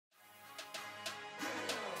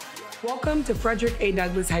Welcome to Frederick A.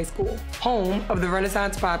 Douglass High School, home of the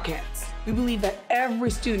Renaissance Bobcats. We believe that every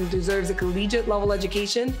student deserves a collegiate level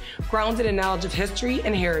education grounded in knowledge of history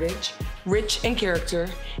and heritage, rich in character,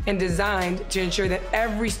 and designed to ensure that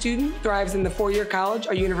every student thrives in the four-year college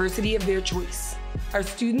or university of their choice. Our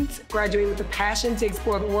students graduate with a passion to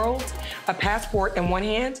explore the world, a passport in one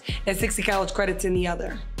hand, and 60 college credits in the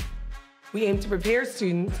other. We aim to prepare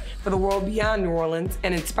students for the world beyond New Orleans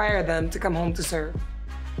and inspire them to come home to serve.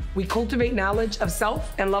 We cultivate knowledge of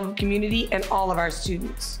self and love of community in all of our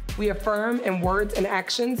students. We affirm in words and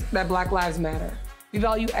actions that Black lives matter. We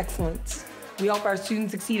value excellence. We help our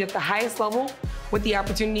students succeed at the highest level with the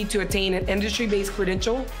opportunity to attain an industry-based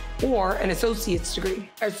credential or an associate's degree.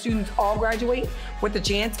 Our students all graduate with a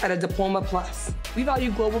chance at a Diploma Plus. We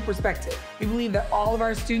value global perspective. We believe that all of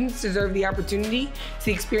our students deserve the opportunity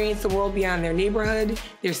to experience the world beyond their neighborhood,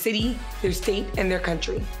 their city, their state, and their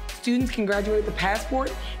country. Students can graduate with a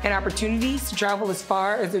passport and opportunities to travel as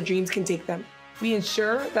far as their dreams can take them. We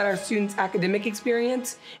ensure that our students' academic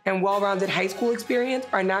experience and well-rounded high school experience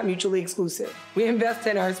are not mutually exclusive. We invest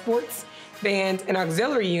in our sports, band, and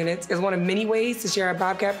auxiliary units as one of many ways to share our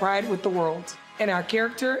Bobcat pride with the world. In our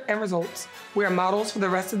character and results, we are models for the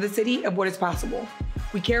rest of the city of what is possible.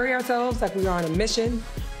 We carry ourselves like we are on a mission,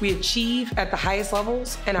 we achieve at the highest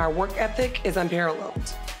levels, and our work ethic is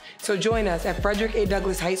unparalleled. So join us at Frederick A.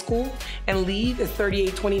 Douglass High School and leave as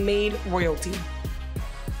 3820 made royalty.